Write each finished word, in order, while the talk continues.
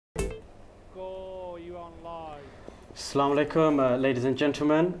Assalamu alaikum, ladies and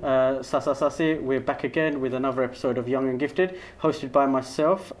gentlemen. Sasa Sasi, we're back again with another episode of Young and Gifted, hosted by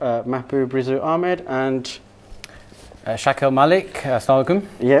myself, Mahbub Rizu Ahmed, and Shakil Malik. Assalamu alaikum.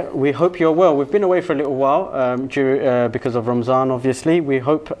 Yeah, we hope you're well. We've been away for a little while because of Ramzan, obviously. We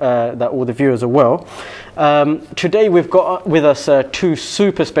hope that all the viewers are well. Today we've got with us two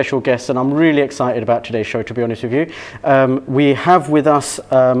super special guests, and I'm really excited about today's show, to be honest with you. We have with us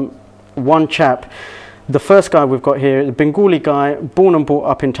one chap. The first guy we've got here, the Bengali guy, born and brought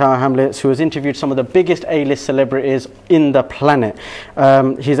up in Tower Hamlets, who has interviewed some of the biggest A-list celebrities in the planet.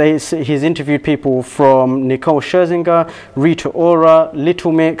 He's interviewed people from Nicole Scherzinger, Rita Ora,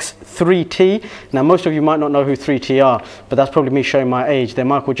 Little Mix, 3T. Now, most of you might not know who 3T are, but that's probably me showing my age. They're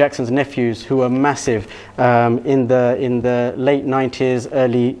Michael Jackson's nephews, who were massive in the late 90s,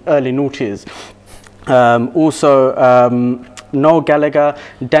 early noughties. Noel Gallagher,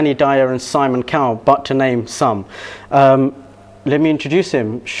 Danny Dyer and Simon Cowell, but to name some. Let me introduce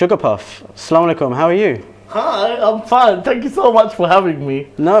him, Sugarpuff. Assalamu alaikum, how are you? Hi, I'm fine. Thank you so much for having me.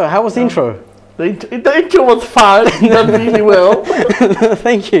 No, how was the intro? The intro was fine. You done really well.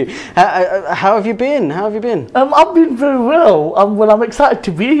 Thank you. How have you been? I've been very well. I'm excited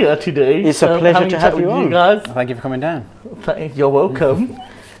to be here today. It's a pleasure to have you on. Guys. Thank you for coming down. You're welcome.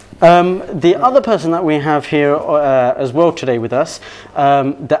 The other person that we have here as well today with us,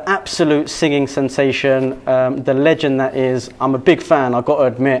 the absolute singing sensation, the legend that is, I'm a big fan, I've got to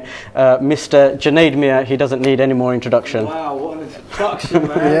admit, Mr. Junaid Mia. He doesn't need any more introduction. Wow, what an introduction,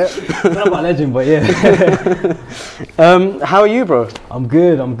 man. Not my legend, but yeah. How are you, bro? I'm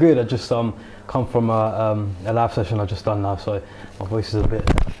good. I just come from a live session I just done now, so my voice is a bit,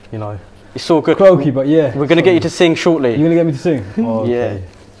 It's all good. croaky, but yeah. We're going to get you to sing shortly. You're going to get me to sing? Oh, okay. Yeah.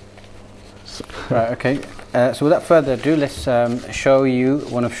 Right, okay. So without further ado, let's show you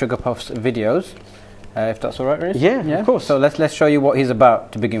one of Sugarpuff's videos, if that's all right, Riz? Yeah, of course. So let's show you what he's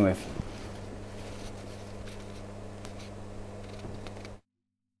about to begin with.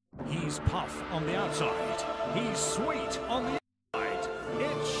 He's Puff on the outside. He's sweet on the inside.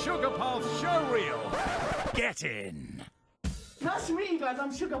 It's Sugarpuff's showreel. Get in. Nice to meet you guys.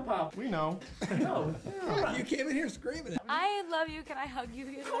 I'm Sugarpuff. We know. No. You came in here screaming. I love you. Can I hug you?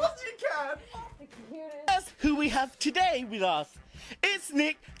 Of course you can. Here it is. That's who we have today with us. It's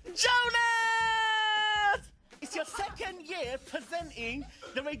Nick Jonas. It's your second year presenting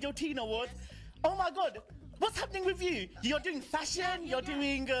the Radio Teen Awards. Oh my God. What's happening with you? You're doing fashion, you're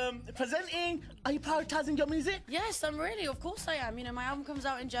doing presenting. Are you prioritizing your music? Yes, I'm really. Of course I am. My album comes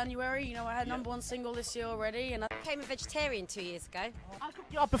out in January. I had #1 single this year already, and I became a vegetarian 2 years ago. I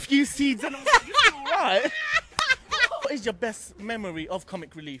cooked you up a few seeds and I was like, you're all right. What is your best memory of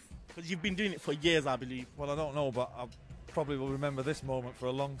Comic Relief? Because you've been doing it for years, I believe. Well, I don't know, but I probably will remember this moment for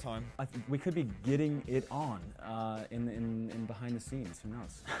a long time. I think we could be getting it on in behind the scenes. Who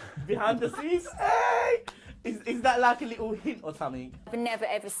knows? Behind the scenes? Hey! Is that like a little hint or something? I've never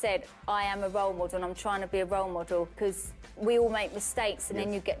ever said I am a role model and I'm trying to be a role model, because we all make mistakes and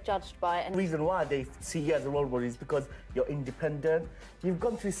then you get judged by it. The reason why they see you as a role model is because you're independent. You've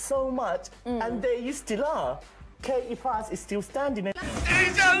gone through so much, and there you still are. Katie Price is still standing. Is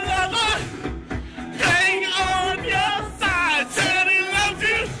your lover staying on your side? Said he loves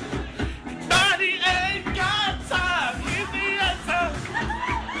you, but he ain't got time. Give the answer.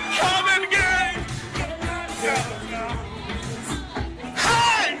 Come and get.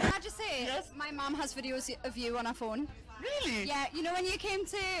 Hi! Can I just say, my mum has videos of you on her phone. Really? Yeah, when you came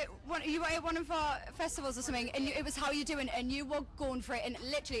to you were at one of our festivals or something, and it was How You Doing, and you were going for it, and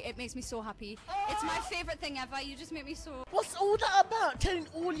literally it makes me so happy. It's my favourite thing ever. You just make me so. What's all that about? Telling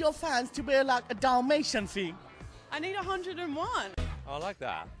all your fans to wear like a Dalmatian thing. I need 101. I like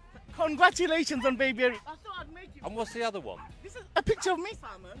that. Congratulations on Baby Eric. I thought I'd make you. And what's the other one? This is a picture of me,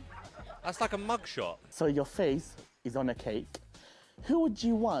 Simon. That's like a mugshot. So your face is on a cake. Who would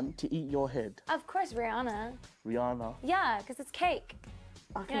you want to eat your head? Of course, Rihanna. Rihanna. Yeah, because it's cake.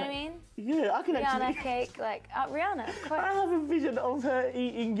 You know what I mean? Yeah, I can Rihanna actually. cake, like Rihanna. Of course. I have a vision of her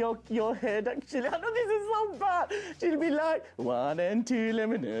eating your head. Actually, I know this is so bad. She'll be like 1 and 2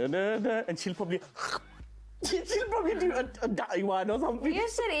 lemon, and she'll probably. She'll probably do a dirty one or something. You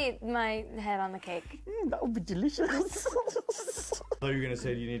should eat my head on the cake. That would be delicious. I thought you were going to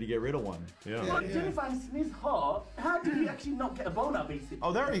say you need to get rid of one. Yeah. Well, Jennifer Aniston is hot. How do you actually not get a boner, basically?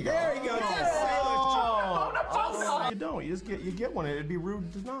 Oh, there you go. There you go. Oh. You don't. You get one. It'd be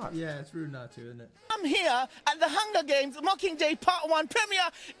rude to not. Yeah, it's rude not to, isn't it? I'm here at the Hunger Games Mockingjay Part 1 premiere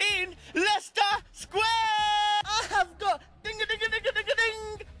in Leicester Square. I have got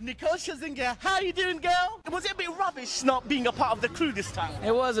ding-a-ding-a-ding-a-ding-a-ding Nicole Scherzinger, how you doing, girl? Was it a bit rubbish not being a part of the crew this time?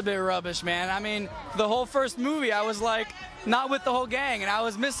 It was a bit rubbish, man. I mean, the whole first movie, I was like, not with the whole gang, and I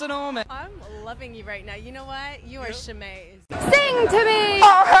was missing them. And I'm loving you right now. You know what? You are Shamaze. Sing to me!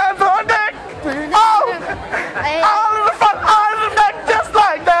 All hands on deck! Oh! All in the front, all in the back, just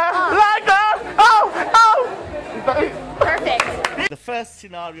like that! Like that! Oh! Perfect. The first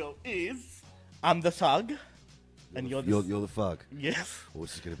scenario is, I'm the thug. And you're the thug? Yes. Oh,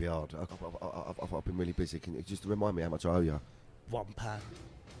 this is going to be hard. I've been really busy. Can you just remind me how much I owe you? £1. I've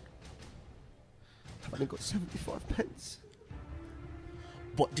only got 75 pence.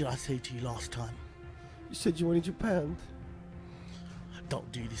 What did I say to you last time? You said you wanted your £1. Don't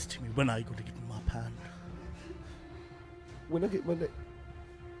do this to me. When are you going to give me my £1? When I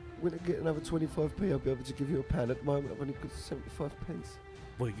get another 25p, I'll be able to give you £1. At the moment, I've only got 75 pence.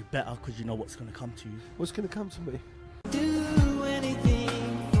 Well, you better, because you know what's going to come to you. What's going to come to me? Do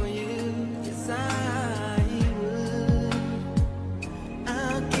anything for you, yes I would.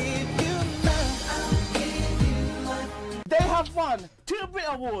 I'll give you love, They have won 2 Brit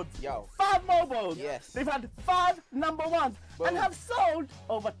Awards, 5 mobiles. Yes. They've had 5 #1s and have sold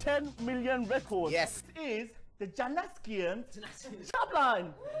over 10 million records. Yes. This is the Janaskian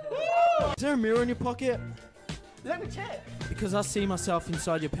Subline. Is there a mirror in your pocket? Let me check. Because I see myself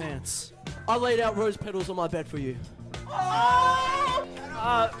inside your pants. I laid out rose petals on my bed for you.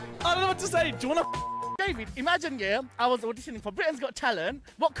 I don't know what to say. Do you want to David, imagine, yeah, I was auditioning for Britain's Got Talent.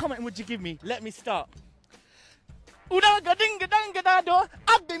 What comment would you give me? Let me start. I've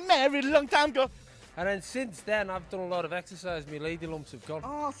been married a long time ago. And then since then, I've done a lot of exercise. My lady lumps have gone.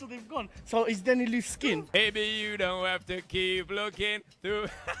 Oh, so they've gone. So is there any loose skin? Maybe you don't have to keep looking through.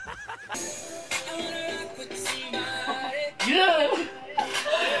 Yeah.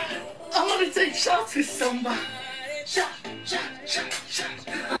 I want to take shots with somebody. Shot.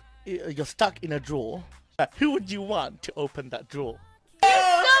 You're stuck in a drawer. Who would you want to open that drawer?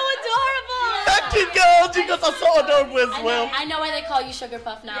 Thank you, girl. You guys are so adorable as well. I know why they call you Sugar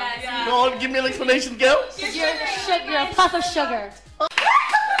Puff now. Yeah. Go on, give me an explanation, girl. You're a puff of sugar.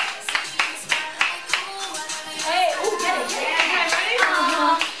 Hey, ooh, get it.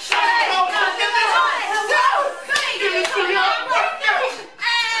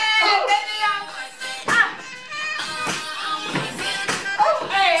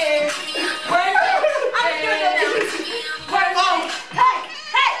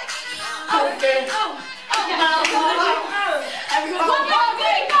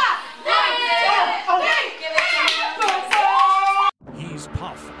 He's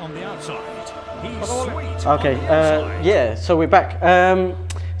Puff on the outside. He's Sweet. Okay, yeah, so we're back.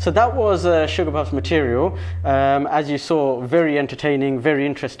 So that was Sugar Puff's material. As you saw, very entertaining, very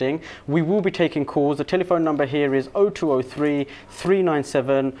interesting. We will be taking calls. The telephone number here is 0203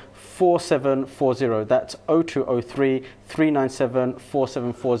 397 4740. That's 0203 397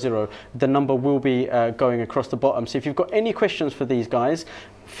 4740. The number will be going across the bottom. So if you've got any questions for these guys,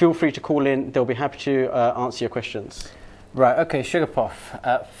 feel free to call in. They'll be happy to answer your questions. Right, okay, Sugar Puff.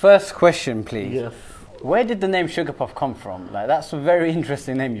 First question, please. Yes. Where did the name Sugar Puff come from? Like, that's a very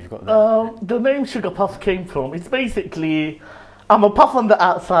interesting name you've got there. The name Sugar Puff came from, it's basically, I'm a puff on the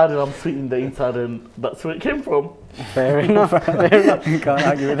outside and I'm sweet in the inside, and that's where it came from. Fair enough. Fair enough. You can't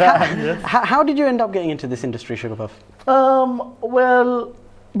argue with that. How did you end up getting into this industry, Sugar Puff? Well,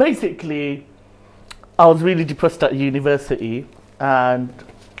 basically, I was really depressed at university, and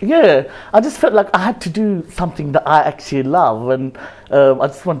yeah, I just felt like I had to do something that I actually love, and I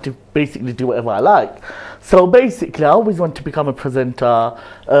just want to basically do whatever I like. So basically, I always wanted to become a presenter.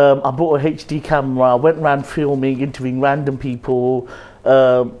 I bought a HD camera, went around filming, interviewing random people,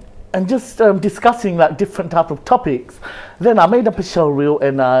 and just discussing like different type of topics. Then I made up a show reel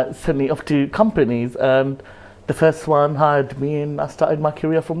and I sent it off to companies, and the first one hired me, and I started my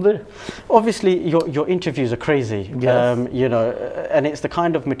career from there. Obviously, your interviews are crazy, yes. You know, and it's the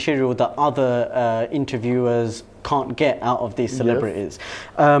kind of material that other interviewers can't get out of these celebrities.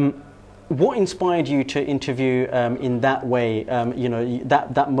 Yes. What inspired you to interview in that way? You know,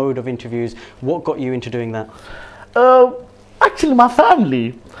 that mode of interviews. What got you into doing that? Actually, my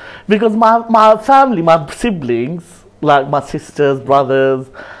family, because my family, my siblings, like my sisters, brothers,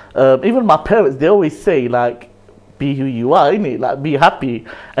 even my parents, they always say like, be who you are, innit? Like, be happy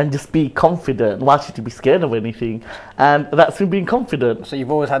and just be confident. Why should you be scared of anything? And that's me being confident. So you've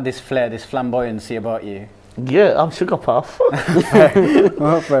always had this flair, this flamboyancy about you. Yeah, I'm Sugar Puff.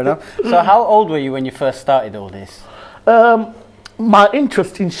 Well, fair enough. So how old were you when you first started all this? My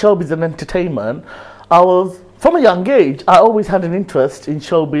interest in showbiz and entertainment, I was from a young age, I always had an interest in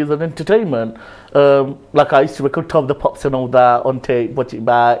showbiz and entertainment. Like I used to record Top of the Pops and all that on tape, watch it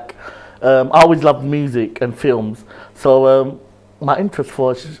back. I always loved music and films. So my interest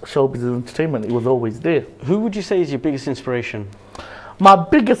for showbiz and entertainment, it was always there. Who would you say is your biggest inspiration? My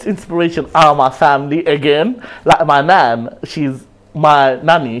biggest inspiration are my family again. Like my nan, my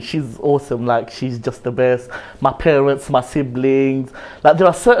nanny, she's awesome. Like, she's just the best. My parents, my siblings. Like, there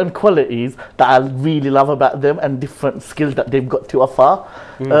are certain qualities that I really love about them and different skills that they've got to offer.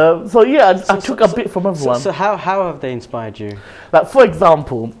 So yeah, I took a bit from everyone. So how have they inspired you? Like, for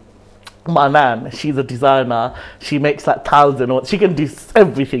example, my nan, she's a designer. She makes like thousands, or she can do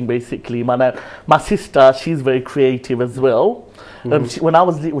everything basically. My nan, my sister, she's very creative as well. When I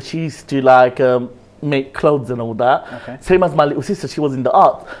was little, she used to like make clothes and all that. Okay. Same as my little sister, she was in the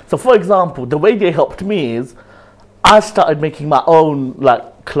art. So for example, the way they helped me is I started making my own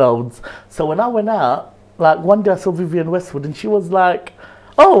like clothes. So when I went out, like one day I saw Vivienne Westwood and she was like,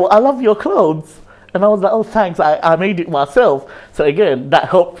 "Oh, I love your clothes." And I was like, "Oh, thanks, I made it myself." So again, that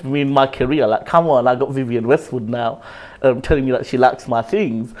helped me in my career. Like, come on, I got Vivienne Westwood now telling me that she likes my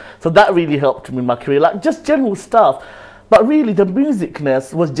things. So that really helped me in my career, like just general stuff. But really, the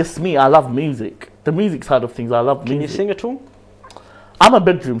musicness was just me. I love music. The music side of things, I love music. Can you sing at all? I'm a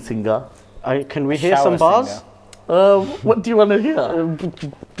bedroom singer. Can we hear some bars? What do you want to hear?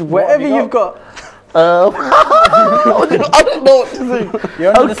 Whatever you've got. I don't know what to sing.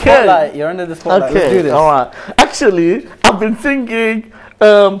 You're under the spotlight. You're under the spotlight. Okay, let's do this. All right. Actually, I've been singing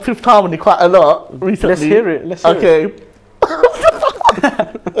Fifth Harmony quite a lot recently. Let's hear it. Let's hear it.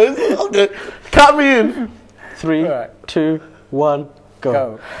 Okay. Count me in. 3, 2, 1,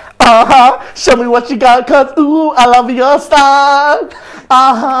 go. Show me what you got, cause ooh, I love your style.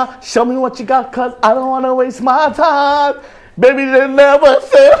 Show me what you got, cause I don't wanna waste my time. Baby, they never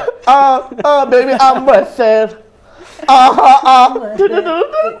said, baby, I'm worth it. Oh,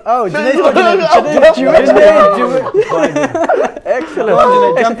 Junaid. Excellent.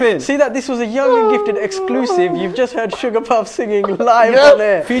 Junaid, jump in. See that this was a young and gifted exclusive. You've just heard Sugar Puff singing live on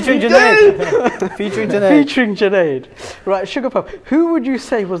air. Featuring Junaid. Featuring Junaid. Featuring Junaid. Right, Sugar Puff, who would you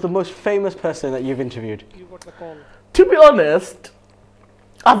say was the most famous person that you've interviewed? To be honest,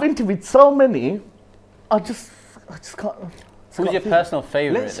 I've interviewed so many. I just can't. Who's your personal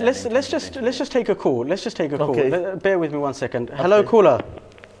favourite? Let's just take a call. Let's just take a call. Okay. Bear with me 1 second. Hello, caller.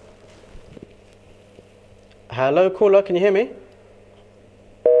 Hello, caller. Can you hear me?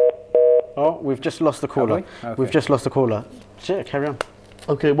 Oh, we've just lost the caller. Okay. We've just lost the caller. Shit, carry on.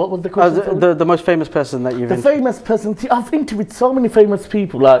 Okay, what was the question? The most famous person that you've The famous person. I've interviewed so many famous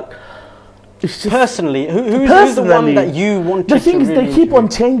people. Like, it's just personally, who's the one that you wanted to The thing is, really they keep on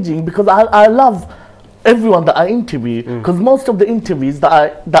changing because I love everyone that I interview, because most of the interviews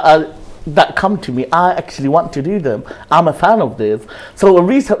that come to me, I actually want to do them. I'm a fan of theirs. So a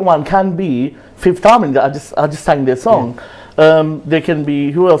recent one can be Fifth Harmony. I just sang their song. There can be,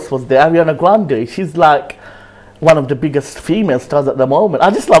 who else was there? Ariana Grande. She's like one of the biggest female stars at the moment.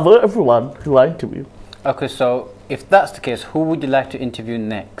 I just love everyone who I interview. Okay, so if that's the case, who would you like to interview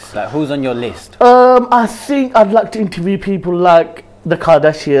next? Like, who's on your list? I think I'd like to interview people like the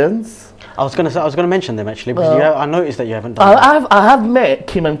Kardashians. I was gonna mention them actually, because I noticed that you haven't done that. I have met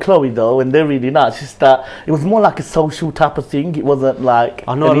Kim and Khloe though, and they're really nice. Just that it was more like a social type of thing. It wasn't like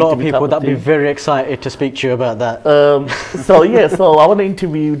I know a lot of people that'd be very excited to speak to you about that. So yeah, so I want to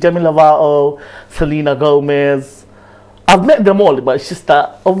interview Demi Lovato, Selena Gomez. I've met them all, but it's just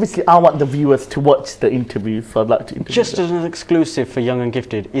that obviously I want the viewers to watch the interview, so I'd like to interview Just them. as an exclusive for Young and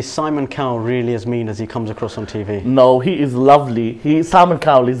Gifted, is Simon Cowell really as mean as he comes across on TV? No, he is lovely. Simon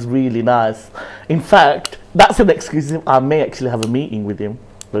Cowell is really nice. In fact, that's an exclusive. I may actually have a meeting with him.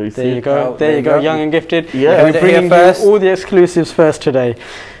 There you go. There you go. Young and Gifted. Yeah, we're bringing you all the exclusives first today.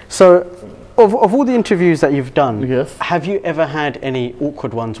 So, of all the interviews that you've done, have you ever had any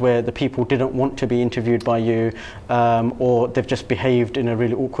awkward ones where the people didn't want to be interviewed by you, or they've just behaved in a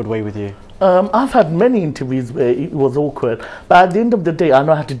really awkward way with you? I've had many interviews where it was awkward, but at the end of the day, I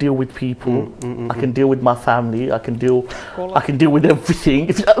know how to deal with people. I can deal with my family. I can deal with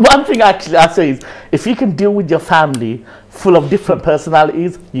everything. One thing actually I say is, if you can deal with your family, full of different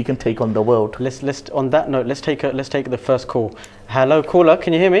personalities, you can take on the world. Let's on that note, let's take the first call. Hello, caller.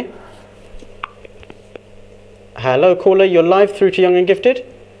 Can you hear me? Hello, caller. You're live through to Young and Gifted.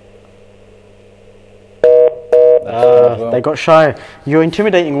 They got shy. You're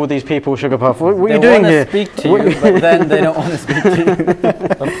intimidating all these people, Sugar Puff. What are you doing here? They want to speak to you, but then they don't want to speak to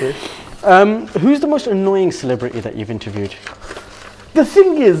you. Who's the most annoying celebrity that you've interviewed? The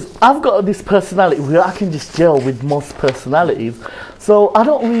thing is, I've got this personality where I can just gel with most personalities. So I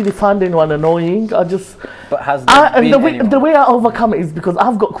don't really find anyone annoying. I just. But has there and been the way I overcome it is because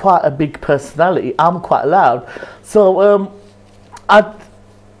I've got quite a big personality. I'm quite loud, so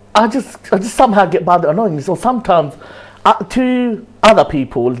I just somehow get by the annoying. So sometimes to other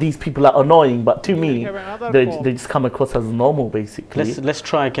people, these people are annoying, but to me, they just come across as normal, basically. Let's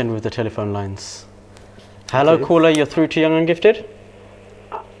try again with the telephone lines. Hello, caller. You're through to Young and Gifted.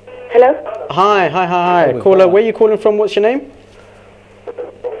 Hello? Hi. Caller, where are you calling from? What's your name?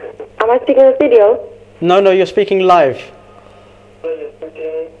 Am I speaking on video? No, you're speaking live.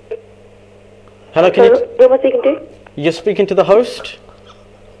 Hello, Who am I speaking to? You're speaking to the host.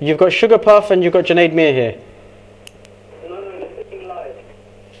 You've got Sugar Puff and you've got Junaid Mir here.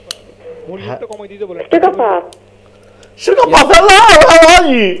 Sugar Puff. Sugar Puff, hello, how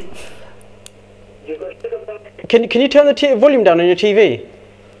are you? Can you turn the volume down on your TV?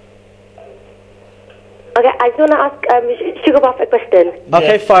 Okay, I just want to ask Sugar Puff a question.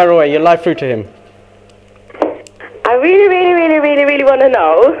 Okay, fire away. You're live through to him. I really want to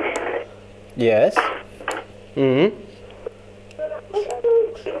know. Yes.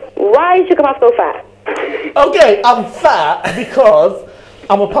 Why is Sugar Puff so fat? Okay, I'm fat because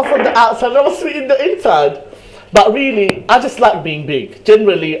I'm a puff on the outside and I'm a sweet in the inside. But really, I just like being big.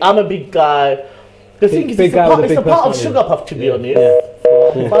 Generally, I'm a big guy. The thing is, it's a part of Sugar Puff, to be honest.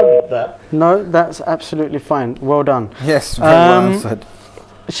 So I'm fine with that. No, that's absolutely fine. Well done. Yes, very well answered.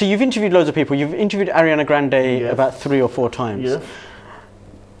 So you've interviewed loads of people. You've interviewed Ariana Grande about 3 or 4 times. Yes.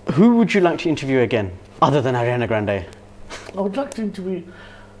 Who would you like to interview again, other than Ariana Grande? I would like to interview.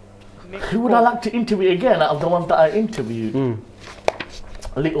 Who would I like to interview again out of the ones that I interviewed?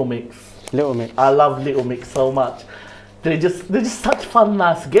 Little Mix. Little Mix. I love Little Mix so much. They're just such fun,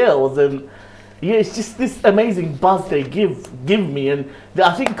 nice girls, and yeah, it's just this amazing buzz they give me, and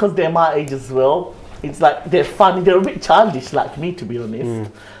I think because they're my age as well, it's like they're funny. They're a bit childish like me, to be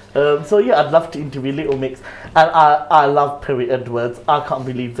honest. So yeah, I'd love to interview Little Mix, and I love Perry Edwards. I can't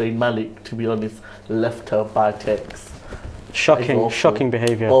believe Zayn Malik, to be honest, left her by text. Shocking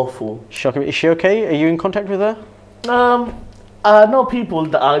behaviour. Awful. Shocking. Is she okay? Are you in contact with her? I know people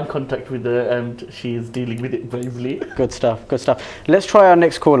that are in contact with her, and she is dealing with it bravely. Good stuff. Let's try our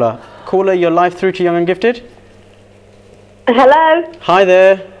next caller. Caller, you're live through to Young and Gifted. Hello? Hi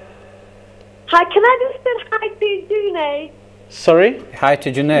there. Hi, can I just say hi to Junaid? Sorry? Hi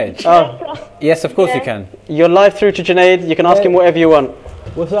to Junaid. Oh. Yes, of course you can. You're live through to Junaid. You can ask him whatever you want.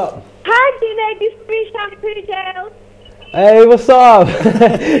 What's up? Hi Junaid, this free shampoo gel. Hey, what's up?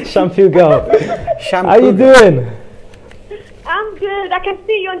 Shampoo girl. How you doing? I'm good. I can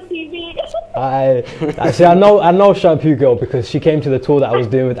see you on TV. Actually, I know Shampoo Girl because she came to the tour that I was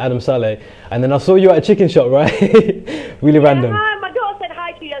doing with Adam Saleh, and then I saw you at a chicken shop, right? Really random. Hi, my daughter said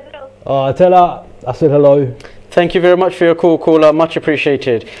hi to you as well. Oh, tell her I said hello. Thank you very much for your call, caller. Much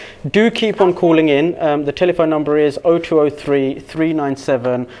appreciated. Do keep on calling in. The telephone number is 0203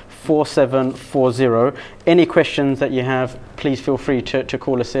 397 4740. Any questions that you have, please feel free to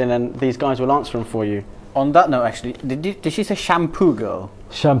call us in, and these guys will answer them for you. On that note, actually, did she say Shampoo Girl?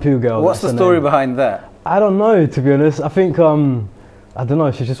 Shampoo Girl. What's the story behind that? I don't know, to be honest. I think I don't know.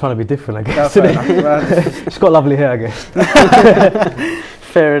 She's just trying to be different, I guess. She's got lovely hair, I guess.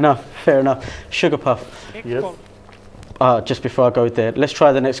 Fair enough. Sugar Puff. Yes. Just before I go there, let's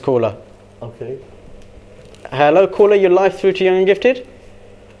try the next caller. Okay. Hello, caller. You're live through to Young and Gifted.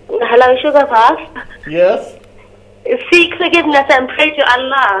 Hello, Sugar Puff. Yes. Seek forgiveness and pray to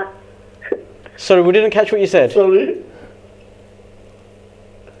Allah. Sorry, we didn't catch what you said. Sorry.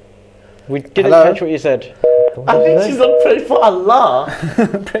 We didn't catch what you said. I think she's on pray for Allah.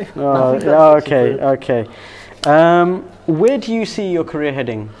 Okay. Where do you see your career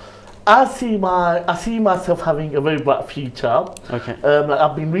heading? I see myself having a very bright future. Okay.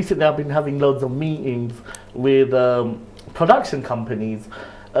 I've been having loads of meetings with production companies.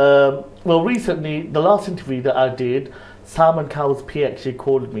 Well, recently, the last interview that I did, Simon Cowell's P actually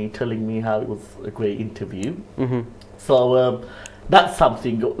called me, telling me how it was a great interview. So that's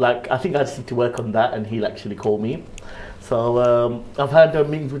something, like, I think I just need to work on that, and he'll actually call me. So I've had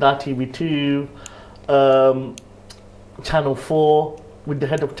meetings with RTV2, Channel 4, with the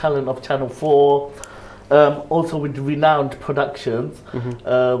head of talent of Channel 4, also with Renowned Productions.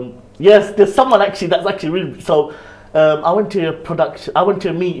 Yes, there's someone actually that's actually really, so I went to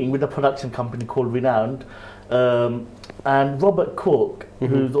a meeting with a production company called Renowned, and Robert Cook,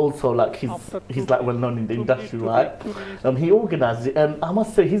 who's also like, he's like well known in the industry, right? He organised it, and I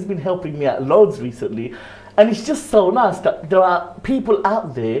must say he's been helping me out loads recently, and it's just so nice that there are people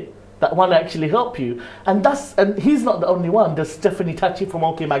out there that want to actually help you, and he's not the only one. There's Stephanie Tachi from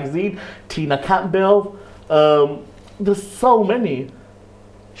OK Magazine, Tina Campbell, there's so many.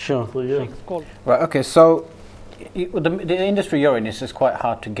 Sure. So, yeah. Right. Okay. So, the industry you're in is just quite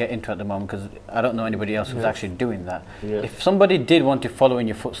hard to get into at the moment because I don't know anybody else who's actually doing that. Yeah. If somebody did want to follow in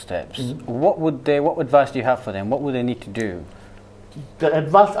your footsteps, what advice do you have for them? What would they need to do? The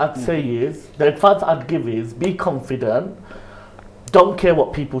advice I'd say is, the advice I'd give is, be confident. Don't care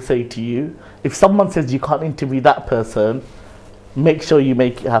what people say to you. If someone says you can't interview that person, make sure you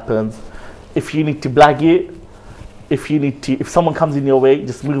make it happen. If you need to blag it, if someone comes in your way,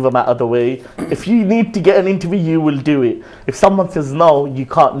 just move them out of the way. If you need to get an interview, you will do it. If someone says no, you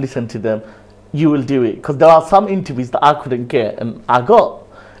can't listen to them, you will do it. Because there are some interviews that I couldn't get and I got.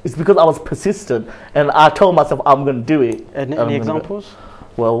 It's because I was persistent and I told myself I'm going to do it. Any examples?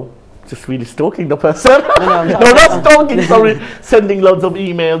 Well, just really stalking the person. No, not stalking, sorry. Sending loads of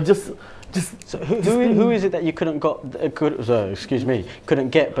emails, just so who is it that you couldn't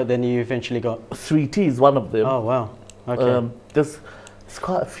get, but then you eventually got? 3T is one of them. Oh wow. Okay. There's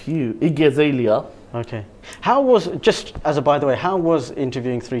quite a few. Iggy Azalea. Okay. How was, just as a by the way, how was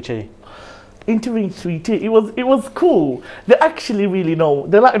interviewing 3T? Interviewing 3T, it was cool. They actually really know.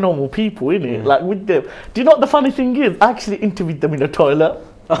 They're like normal people, innit? Like with them. Do you know what the funny thing is? I actually interviewed them in a toilet.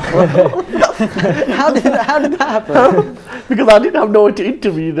 How did that happen? Because I didn't have nowhere to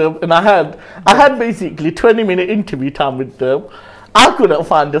interview them, and I had basically 20-minute interview time with them. I couldn't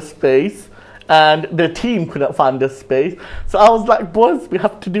find a space, and the team couldn't find a space. So I was like, boys, we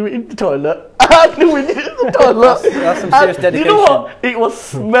have to do it in the toilet. And we did it in the toilet. That's some serious dedication. You know what? It was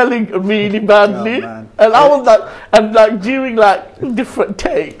smelling really badly. And I was like, and like during like different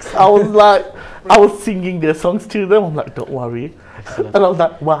takes, I was singing their songs to them. I'm like, don't worry. Excellent. And I was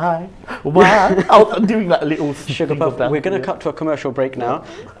like, why? I was doing that little Sugar Puff, we're going to cut to a commercial break now.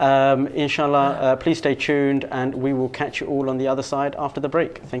 Inshallah, please stay tuned and we will catch you all on the other side after the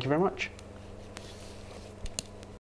break. Thank you very much.